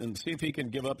Skippy and see if he can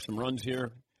give up some runs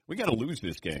here? We got to lose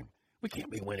this game. We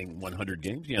can't be winning 100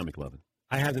 games. Yeah, McLovin.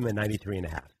 I have them at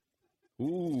 93.5.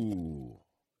 Ooh.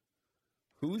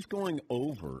 Who's going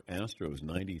over Astros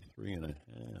 93.5?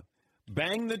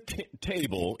 Bang the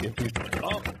table.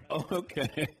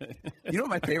 Okay. You know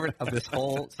what my favorite of this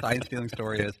whole science stealing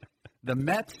story is? The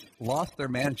Mets lost their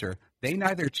manager. They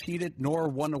neither cheated nor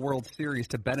won a World Series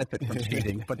to benefit from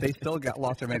cheating, but they still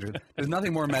lost their manager. There's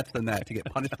nothing more Mets than that, to get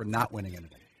punished for not winning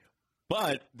anything.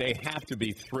 But they have to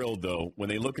be thrilled, though, when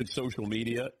they look at social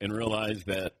media and realize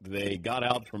that they got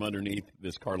out from underneath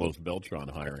this Carlos Beltran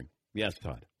hiring. Yes,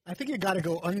 Todd. I think you got to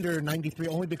go under 93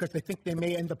 only because they think they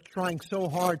may end up trying so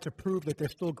hard to prove that they're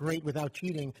still great without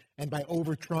cheating, and by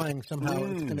over-trying somehow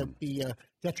it's going to be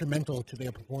detrimental to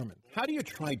their performance. How do you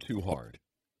try too hard?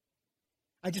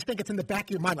 I just think it's in the back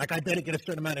of your mind, like, I better get a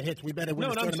certain amount of hits. We better win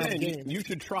a certain amount of games. You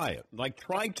should try it. Like,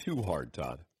 try too hard,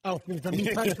 Todd. Oh, for me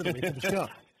personally, for the show.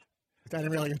 I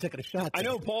didn't realize you were taking a shot. I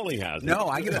know Paulie has it. No,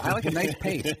 I like a nice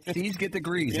pace. C's get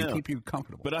degrees and keep you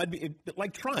comfortable. But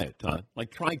try it, Todd.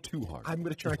 Like, try too hard. I'm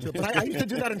going to try too. But I used to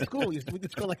do that in school.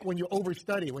 It's called like when you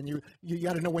overstudy, when you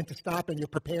got to know when to stop and you're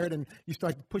prepared and you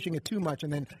start pushing it too much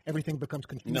and then everything becomes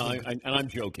confusing. No, I'm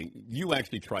joking. You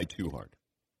actually try too hard.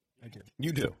 I do.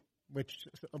 You do. Which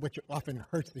often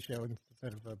hurts the show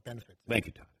instead of benefits. Thank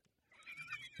you, Todd.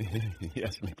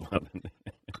 Yes, McLovin.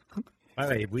 By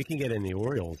the way, we can get in the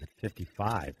Orioles at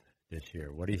 55 this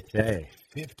year. What do you say?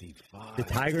 55. The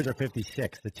Tigers are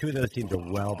 56. The two of those teams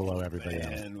are well below everybody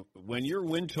else. And when your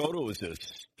win total is a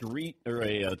street or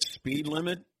a speed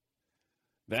limit,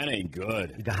 that ain't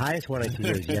good. The highest one I see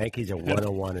here is Yankees at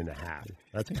 101.5.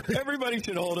 That's good. Everybody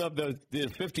should hold up the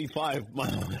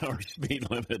 55-mile-an-hour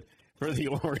speed limit for the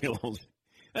Orioles.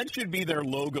 That should be their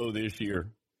logo this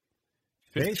year.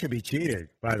 They should be cheated,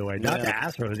 by the way. Not the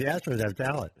Astros. The Astros have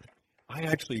talent.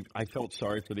 I felt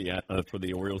sorry for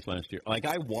the Orioles last year. Like,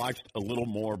 I watched a little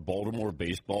more Baltimore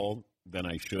baseball than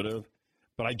I should have,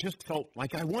 but I just felt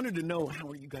like I wanted to know, how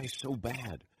are you guys so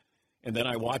bad? And then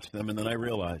I watched them, and then I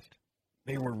realized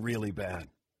they were really bad.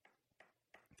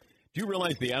 Do you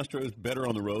realize the Astros better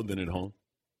on the road than at home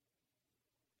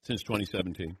since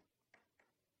 2017?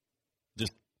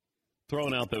 Just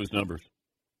throwing out those numbers.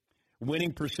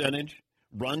 Winning percentage,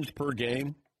 runs per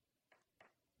game.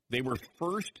 They were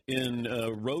first in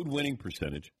road winning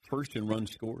percentage, first in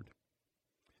runs scored.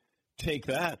 Take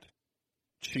that,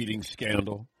 cheating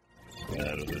scandal.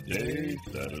 Stat of the day,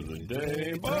 stat of the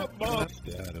day,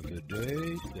 stat of the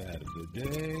day, stat of the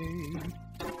day.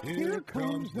 Here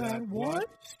comes that what?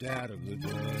 Stat of the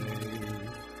day.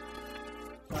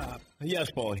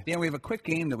 Yes, boy. Dan, we have a quick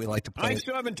game that we like to play. I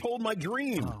still haven't told my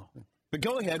dream. Oh. But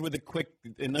go ahead with a quick,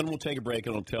 and then we'll take a break,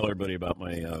 and I'll tell everybody about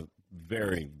my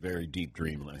very, very deep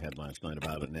dream I had last night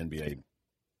about an NBA,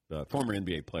 former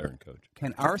NBA player and coach.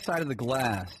 Can our side of the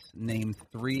glass name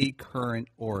 3 current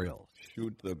Orioles?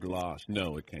 Shoot the glass.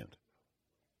 No, it can't.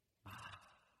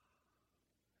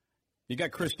 You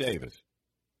got Chris Davis.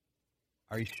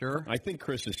 Are you sure? I think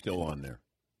Chris is still on there.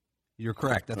 You're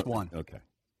correct. That's one. Okay.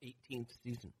 18th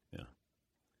season. Yeah.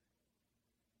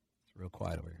 It's real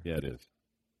quiet over here. Yeah, it is.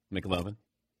 McLovin?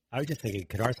 I was just thinking,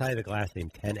 could our side of the glass name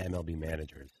 10 MLB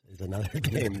managers? Is another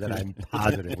game that I'm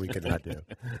positive we could not do.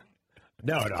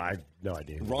 No, I have no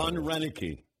idea. Ron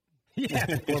Renicky. Yeah,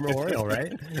 former Oriole,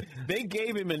 right? They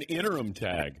gave him an interim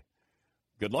tag.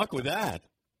 Good luck with that.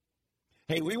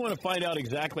 Hey, we want to find out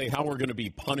exactly how we're going to be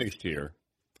punished here.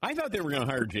 I thought they were going to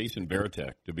hire Jason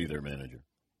Varitek to be their manager.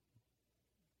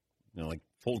 You know, like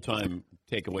full-time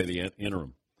take away the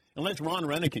interim. Unless Ron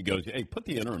Renicky goes, hey, put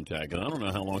the interim tag on. I don't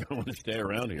know how long I want to stay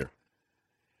around here.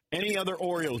 Any other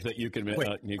Orioles that you can...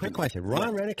 Wait, quick question.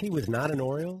 Ron Renicky was not an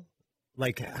Oriole?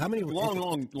 Like, how many...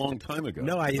 Long time ago.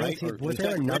 No, I don't see... Was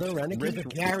there another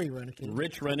Renicky? Gary Renicky.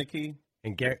 Rich Renicky.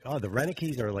 And Gary... Oh, the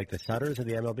Renickys are like the Sutters of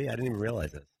the MLB? I didn't even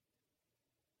realize this.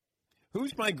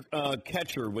 Who's my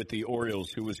catcher with the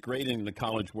Orioles who was great in the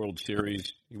College World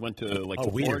Series? He went to,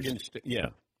 the Oregon State... Yeah.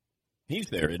 He's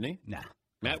there, isn't he? Nah.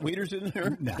 Matt Wieters in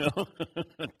there? No.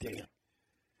 Damn.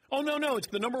 Oh, no. It's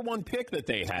the number 1 pick that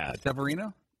they had.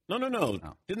 Severino? No.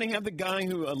 Oh. Didn't they have the guy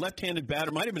who, a left-handed batter,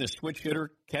 might have been a switch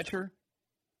hitter catcher?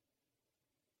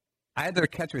 I had their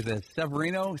catchers as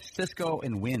Severino, Cisco,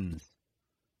 and Wins.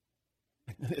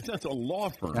 That's a law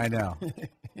firm. I know.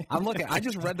 I'm looking. I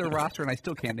just read their roster, and I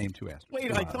still can't name 2 Astros.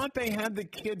 Wait, I thought they had the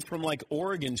kid from,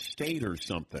 Oregon State or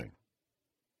something.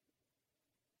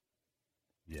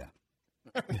 Yeah.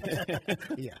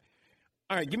 Yeah.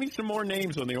 All right, give me some more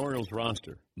names on the Orioles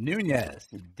roster. Nunez,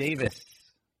 Davis,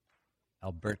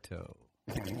 Alberto.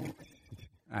 All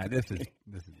right, this is.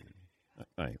 All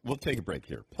right, we'll take a break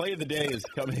here. Play of the day is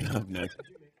coming up next.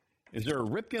 Is there a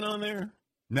Ripken on there?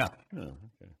 No. Oh,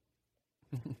 okay.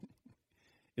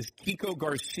 Is Kiko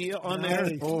Garcia on there?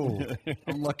 Oh,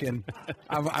 I'm looking.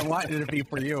 I wanted it to be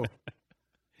for you.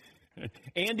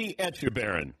 Andy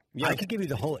Etchebarren. Yes. I could give you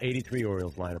the whole 83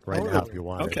 Orioles lineup right now if you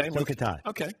want. Okay. So could Todd.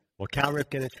 Okay. Well, Cal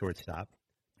Ripken at shortstop.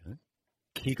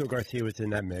 Kiko Garcia was in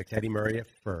that mix. Eddie Murray at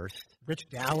first. Rich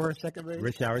Dower second base.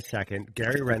 Rich Dower second.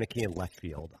 Gary Renicky in left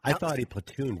field. I thought he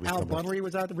platooned with Al Bunbury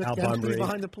was out. Rick Dempsey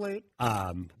behind the plate.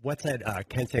 What's that?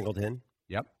 Ken Singleton.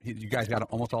 Yep. You guys got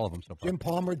almost all of them so far. Jim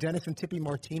Palmer, Dennis and Tippy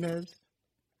Martinez.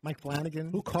 Mike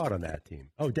Flanagan. Who caught on that team?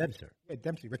 Oh, Dempsey. Yeah,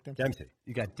 Dempsey. Rick Dempsey. Dempsey.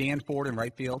 You got Dan Ford in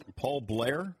right field. Paul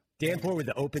Blair. Dan Ford with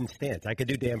the open stance. I could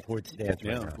do Dan Ford's stance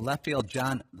right now. Left field,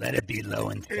 John. Let it be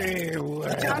Lowenstein.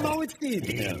 John Lowenstein.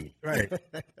 Yeah. Right.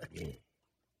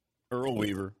 Earl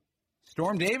Weaver.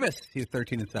 Storm Davis. He's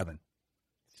 13-7.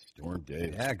 Storm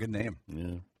Davis. Yeah, good name.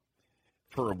 Yeah.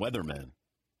 For a weatherman.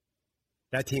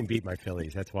 That team beat my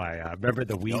Phillies. That's why. Remember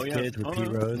the Weeze kids with Pete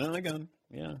Rose? No, I got him.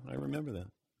 Yeah, I remember that.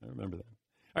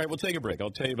 All right, we'll take a break.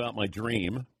 I'll tell you about my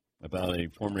dream about a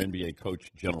former NBA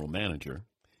coach, general manager.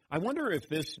 I wonder if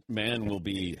this man will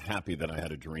be happy that I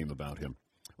had a dream about him.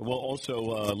 We'll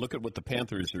also look at what the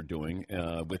Panthers are doing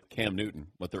with Cam Newton,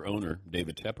 what their owner,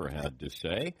 David Tepper, had to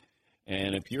say.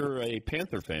 And if you're a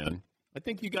Panther fan, I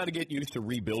think you got to get used to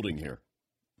rebuilding here.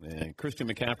 And Christian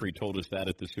McCaffrey told us that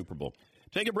at the Super Bowl.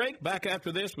 Take a break. Back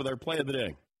after this with our play of the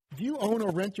day. Do you own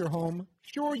or rent your home?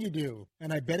 Sure you do,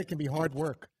 and I bet it can be hard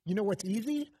work. You know what's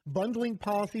easy? Bundling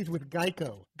policies with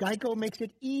Geico. Geico makes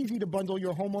it easy to bundle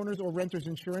your homeowners or renters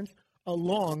insurance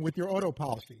along with your auto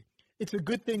policy. It's a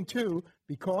good thing, too,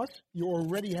 because you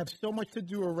already have so much to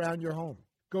do around your home.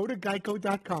 Go to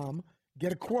geico.com,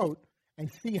 get a quote,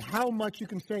 and see how much you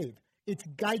can save. It's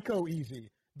Geico easy.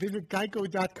 Visit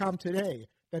geico.com today.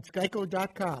 That's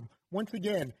geico.com. Once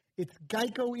again, it's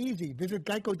Geico easy. Visit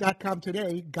geico.com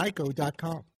today,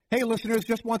 geico.com. Hey, listeners,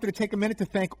 just wanted to take a minute to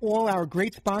thank all our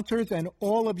great sponsors and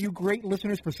all of you great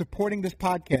listeners for supporting this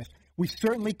podcast. We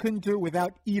certainly couldn't do it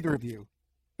without either of you.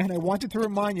 And I wanted to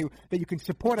remind you that you can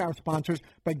support our sponsors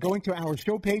by going to our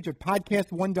show page at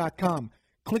podcast1.com,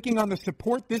 clicking on the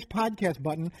Support This Podcast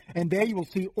button, and there you will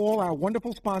see all our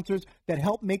wonderful sponsors that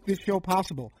help make this show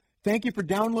possible. Thank you for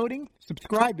downloading,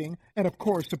 subscribing, and, of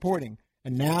course, supporting.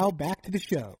 And now, back to the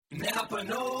show. Napa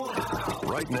know-how.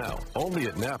 Right now, only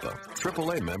at Napa,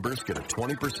 AAA members get a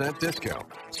 20% discount,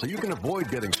 so you can avoid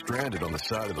getting stranded on the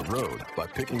side of the road by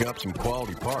picking up some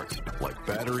quality parts like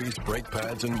batteries, brake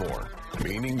pads, and more.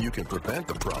 Meaning you can prevent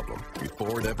the problem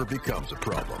before it ever becomes a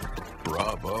problem.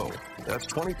 Bravo! That's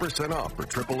 20% off for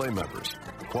AAA members.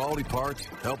 Quality parts,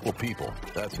 helpful people.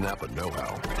 That's Napa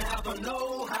know-how. Napa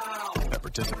know-how. At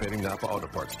participating Napa Auto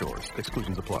Parts stores,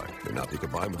 exclusions apply. May not be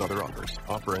combined with other offers.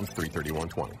 Offer ends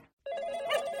 3/31/20.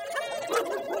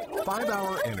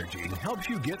 5-Hour Energy helps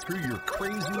you get through your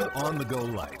crazy on-the-go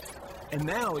life. And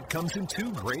now it comes in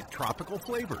 2 great tropical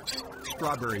flavors,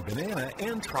 Strawberry Banana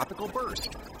and Tropical Burst.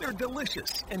 They're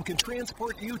delicious and can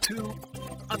transport you to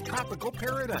a tropical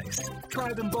paradise.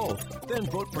 Try them both, then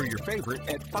vote for your favorite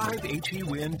at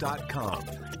 5hewin.com.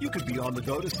 You could be on the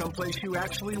go to someplace you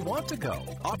actually want to go.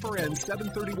 Offer ends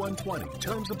 7/31/20.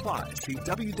 Terms apply. See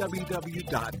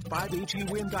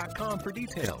www.5hewin.com for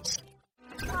details.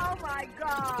 Oh, my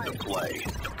God. The play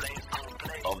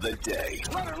of the day.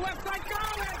 Runner left side, go!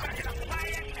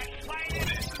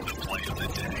 This is the play of the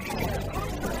day.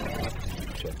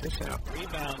 Check this out.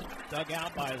 Rebound dug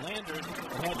out by Landers.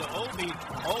 Head to Obi.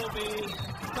 Obi.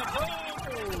 The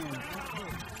goal!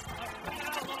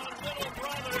 Little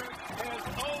brother as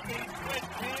Obi quit.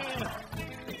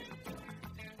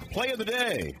 Play of the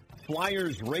day.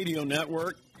 Flyers Radio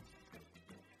Network.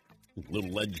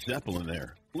 Little Led Zeppelin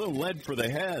there. A little lead for the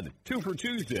head. 2 for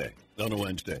Tuesday on a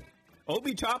Wednesday.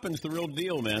 Obi Toppin's the real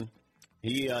deal, man.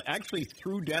 He actually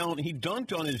he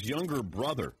dunked on his younger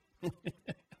brother.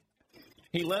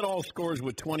 He led all scores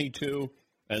with 22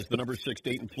 as the number 6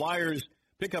 Dayton Flyers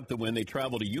pick up the win. They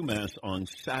travel to UMass on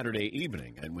Saturday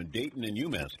evening. And when Dayton and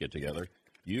UMass get together,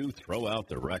 you throw out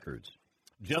the records.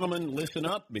 Gentlemen, listen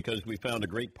up because we found a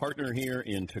great partner here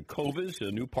in Tecovas, a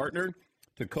new partner,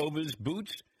 Tecovas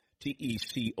Boots.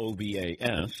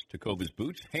 Tecovas, Tecovas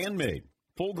Boots, handmade.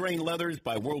 Full-grain leathers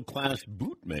by world-class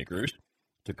boot makers.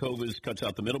 Tecovas cuts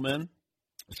out the middlemen,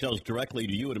 sells directly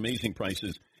to you at amazing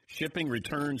prices. Shipping,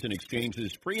 returns, and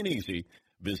exchanges free and easy.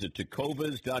 Visit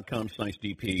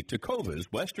tecovas.com/DP.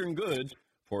 Tecovas, Western goods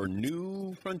for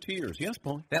new frontiers. Yes,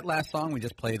 Paul? That last song we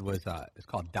just played was it's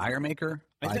called Dire Maker.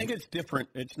 I think it's different.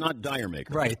 It's not Dire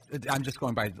Maker. Right. I'm just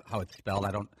going by how it's spelled.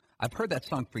 I've heard that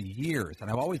song for years,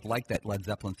 and I've always liked that Led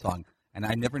Zeppelin song, and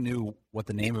I never knew what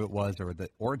the name of it was or the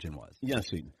origin was.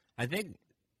 Yes, Eden. I think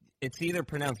it's either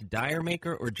pronounced Dire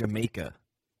Maker or Jamaica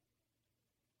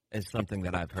is something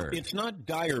that I've heard. It's not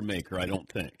Dyer Maker, I don't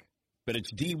think, but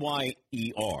it's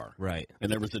D-Y-E-R. Right.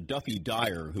 And there was a Duffy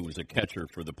Dyer who was a catcher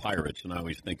for the Pirates, and I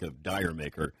always think of Dyer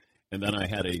Maker. And then I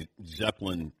had a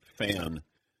Zeppelin fan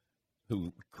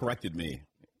who corrected me,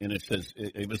 and it says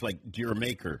it was like Dear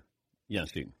Maker.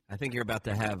 Yes, Steve. I think you're about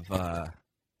to have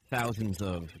thousands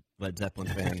of Led Zeppelin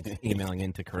fans emailing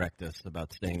in to correct us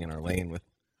about staying in our lane with.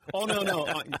 Oh no!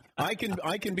 I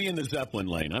can be in the Zeppelin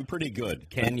lane. I'm pretty good.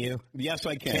 Can you? Yes,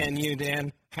 I can. Can you,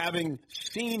 Dan? Having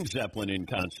seen Zeppelin in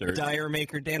concert. Dire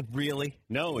Maker, Dan? Really?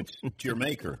 No, it's Dear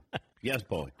Maker. Yes,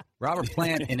 boy. Robert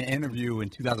Plant, in an interview in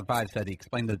 2005, said he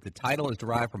explained that the title is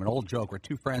derived from an old joke where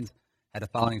 2 friends had a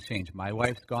following exchange. My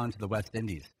wife's gone to the West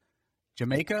Indies.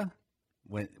 Jamaica?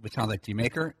 Which sounds like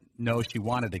Jamaica, no, she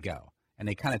wanted to go. And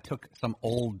they kind of took some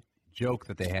old joke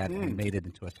that they had and made it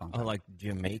into a song. Oh, like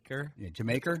Jamaica? Yeah,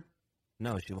 Jamaica?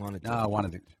 No, she wanted to. No,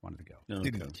 wanted to go. No,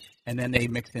 okay. And then they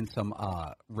mixed in some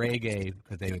reggae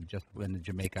because they had just been to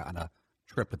Jamaica on a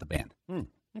trip with the band.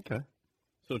 Okay.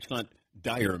 So it's not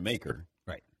Dire Maker.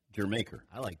 Right. Dear Maker.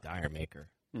 I like Dire Maker.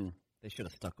 They should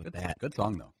have stuck with that. Good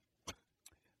song, though.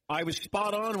 I was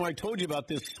spot on when I told you about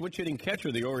this switch-hitting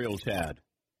catcher the Orioles had.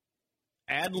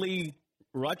 Adley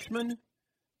Rutschman,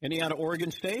 and he out of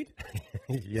Oregon State?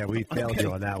 Yeah, we failed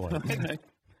you on that one.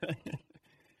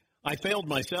 I failed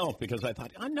myself because I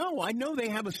thought, I know they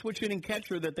have a switch-hitting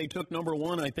catcher that they took number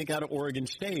 1, I think, out of Oregon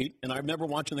State, and I've never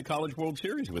watched in the College World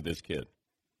Series with this kid.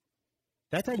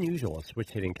 That's unusual,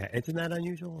 switch-hitting catcher. Isn't that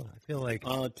unusual? I feel like...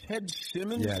 Ted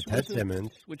Simmons? Yeah, Ted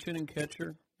Simmons. Switch-hitting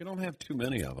catcher. You don't have too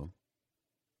many of them.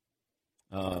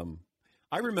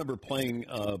 I remember playing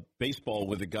baseball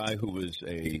with a guy who was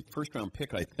a first-round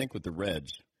pick, I think, with the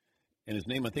Reds, and his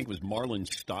name, I think, was Marlon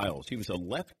Stiles. He was a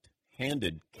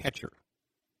left-handed catcher,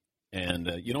 and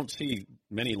you don't see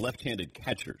many left-handed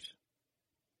catchers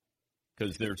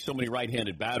because there's so many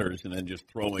right-handed batters, and then just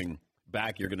throwing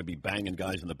back, you're going to be banging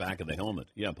guys in the back of the helmet.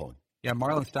 Yeah, Paul. Yeah,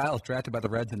 Marlon Styles drafted by the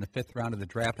Reds in the 5th round of the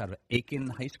draft out of Aiken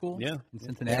High School in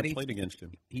Cincinnati. I played against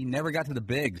him. He never got to the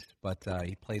bigs, but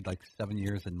he played like 7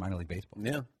 years in minor league baseball.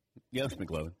 Yeah. Yes,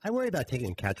 McLovin. I worry about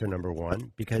taking catcher number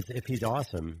 1 because if he's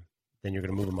awesome, then you're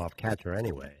going to move him off catcher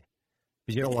anyway.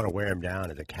 Because you don't want to wear him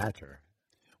down as a catcher.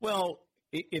 Well,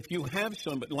 if you have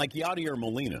somebody like Yadier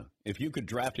Molina, if you could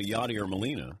draft a Yadier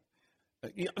Molina,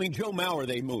 I mean, Joe Mauer,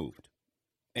 they moved.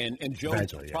 And Joe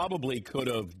probably could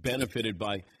have benefited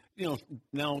by,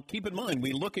 now keep in mind,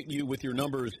 we look at you with your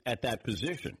numbers at that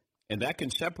position, and that can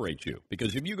separate you.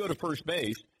 Because if you go to first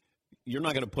base, you're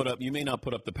not going to you may not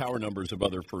put up the power numbers of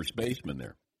other first basemen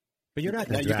there. But you're not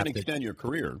now going to draft. You can extend your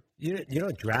career. You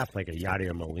don't draft like a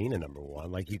Yadier Molina number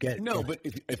 1. Like you get. No, but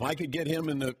if I could get him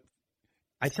in the.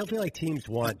 I still feel like teams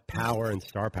want power and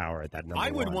star power at that number 1.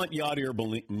 I would want Yadier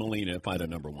Molina if I had a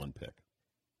number 1 pick.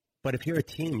 But if you're a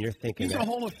team, you're thinking he's a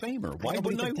Hall of Famer. Why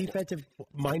wouldn't he's a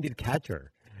defensive-minded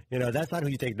catcher? That's not who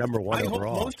you take number 1 overall. I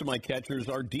hope most of my catchers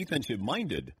are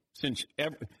defensive-minded, since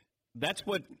that's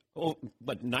what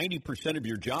 90% of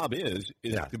your job is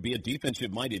to be a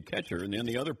defensive-minded catcher, and then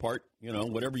the other part,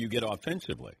 whatever you get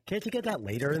offensively. Can't you get that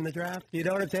later in the draft? You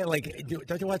know what I'm saying? Like,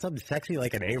 don't you want something sexy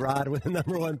like an A-Rod with a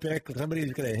number 1 pick? Somebody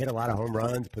who's going to hit a lot of home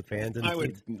runs, put fans in the I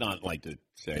would not like to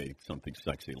say something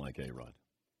sexy like A-Rod.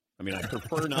 I mean, I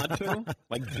prefer not to,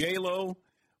 like J-Lo,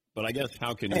 but I guess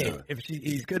how can you do it? If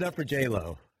he's good enough for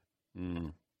J-Lo.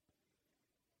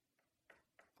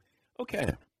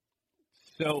 Okay.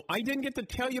 So I didn't get to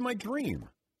tell you my dream.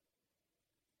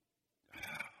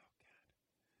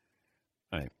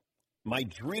 All right. My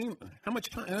dream, how much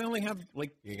time? I only have,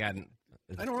 I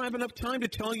don't have enough time to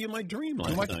tell you my dream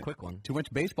last night. A quick one. Too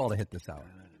much baseball to hit this hour.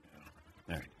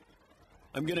 All right.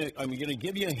 I'm gonna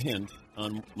give you a hint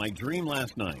on my dream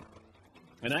last night.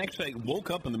 And I actually woke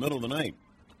up in the middle of the night.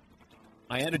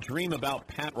 I had a dream about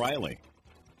Pat Riley.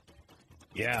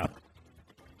 Yeah.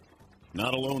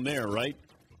 Not alone there, right?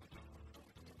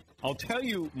 I'll tell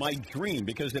you my dream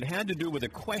because it had to do with a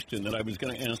question that I was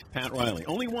going to ask Pat Riley.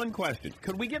 Only one question.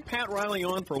 Could we get Pat Riley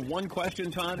on for one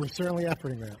question, Todd? We're certainly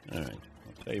efforting that. All right.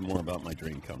 I'll tell you more about my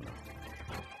dream coming up.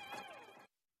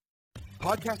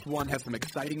 Podcast One has some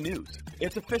exciting news.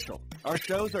 It's official. Our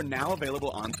shows are now available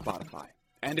on Spotify,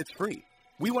 and it's free.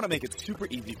 We want to make it super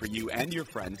easy for you and your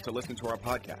friends to listen to our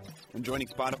podcasts, and joining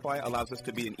Spotify allows us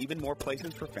to be in even more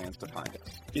places for fans to find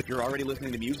us. If you're already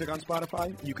listening to music on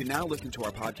Spotify, you can now listen to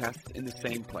our podcasts in the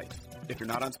same place. If you're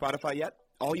not on Spotify yet,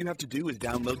 all you have to do is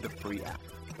download the free app.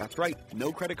 That's right,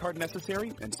 no credit card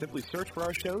necessary, and simply search for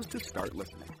our shows to start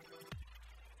listening.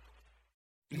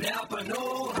 Napa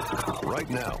know-how. Right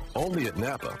now, only at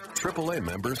Napa, AAA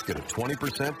members get a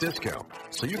 20% discount.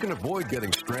 So you can avoid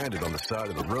getting stranded on the side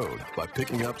of the road by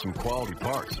picking up some quality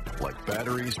parts like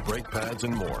batteries, brake pads,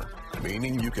 and more.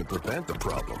 Meaning you can prevent the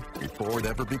problem before it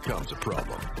ever becomes a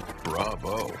problem.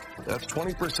 Bravo. That's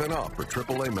 20% off for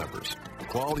AAA members.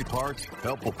 Quality parts,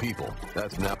 helpful people.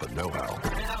 That's Napa know-how.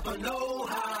 Napa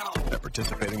know-how. At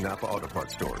participating Napa Auto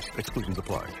Parts stores. Exclusions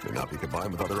apply. May not be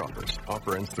combined with other offers.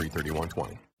 Offer ends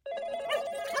 3/31/20.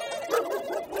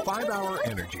 5-Hour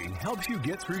Energy helps you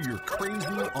get through your crazy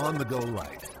on-the-go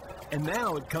life. And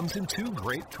now it comes in 2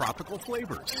 great tropical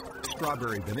flavors,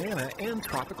 Strawberry Banana and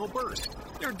Tropical Burst.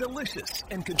 They're delicious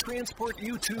and can transport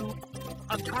you to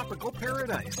a tropical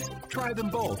paradise. Try them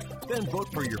both, then vote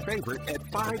for your favorite at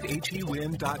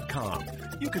 5HEWin.com.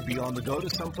 You could be on the go to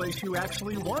someplace you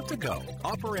actually want to go.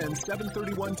 Offer ends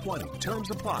 7/31/20. Terms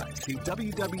apply. See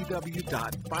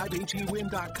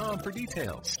www.5HEWin.com for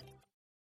details.